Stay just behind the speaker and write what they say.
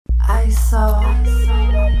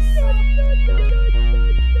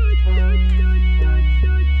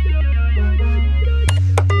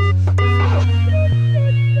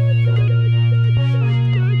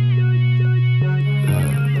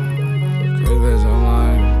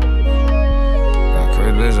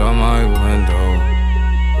On my window,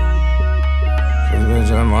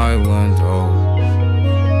 Christmas on my window,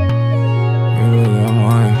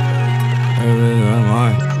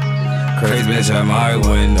 crazy bitch at my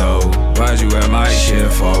window. Why'd you at my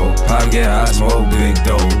shit for? Pop get high, smoke big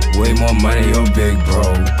dope. Way more money, your big bro.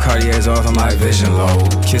 Cartier's off and my vision low.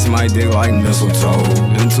 Kiss my dick like mistletoe.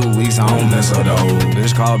 In 2 weeks, I don't miss her though.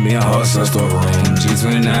 Bitch called me in her sister room.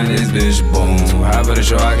 G29, this bitch boom. Half of the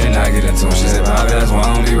show, I cannot get into. She said, Papi, that's why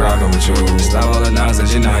I don't be rockin' with you. Stop all the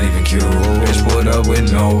nonsense, you're not even cute. Bitch pulled up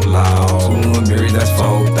with no loud. 2 new berries, that's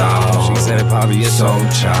 4,000. She said, Papi, you're so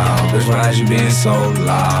child. Bitch, why is you being so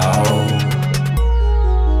loud?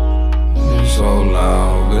 So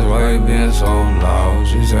loud, bitch, why you being so loud?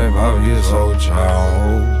 She said, Papi, you so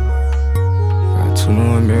child. Got 2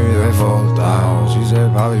 new berries, they 4,000. She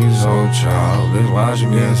said, Papi, you so child. Bitch, why you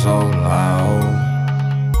being so loud?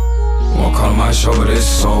 Won't come to my show, but it's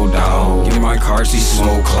sold out. Give me my car, she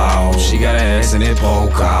smoke cloud. She got an ass and it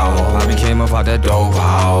poke out. Papi came up out that dope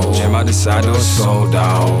house. Jam out the side door, sold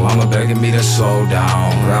out. Mama begging me to slow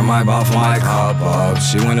down. Grab my ball for my cup up.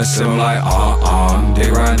 She wanna sip like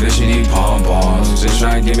Dick ride, bitch, she need pom-poms. Bitch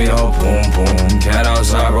tryna give me her boom boom. Cat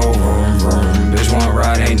outside, go vroom vroom. Bitch want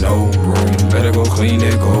ride, ain't no room. Better go clean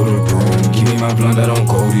it, go to the broom. Give me my blunt, I don't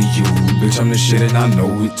go to you. Bitch, I'm the shit and I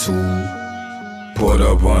know it too. Pulled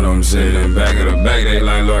up on them, sitting in back of the back. They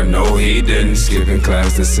like, Lord, no, he didn't. Skipping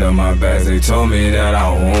class to sell my bags. They told me that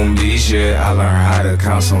I won't be shit. I learned how to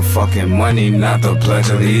count some fucking money, not the Pledge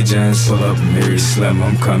of Allegiance. Pull up Mary Slim,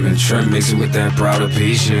 I'm coming trim, mix it with that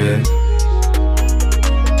Prod.BY shit.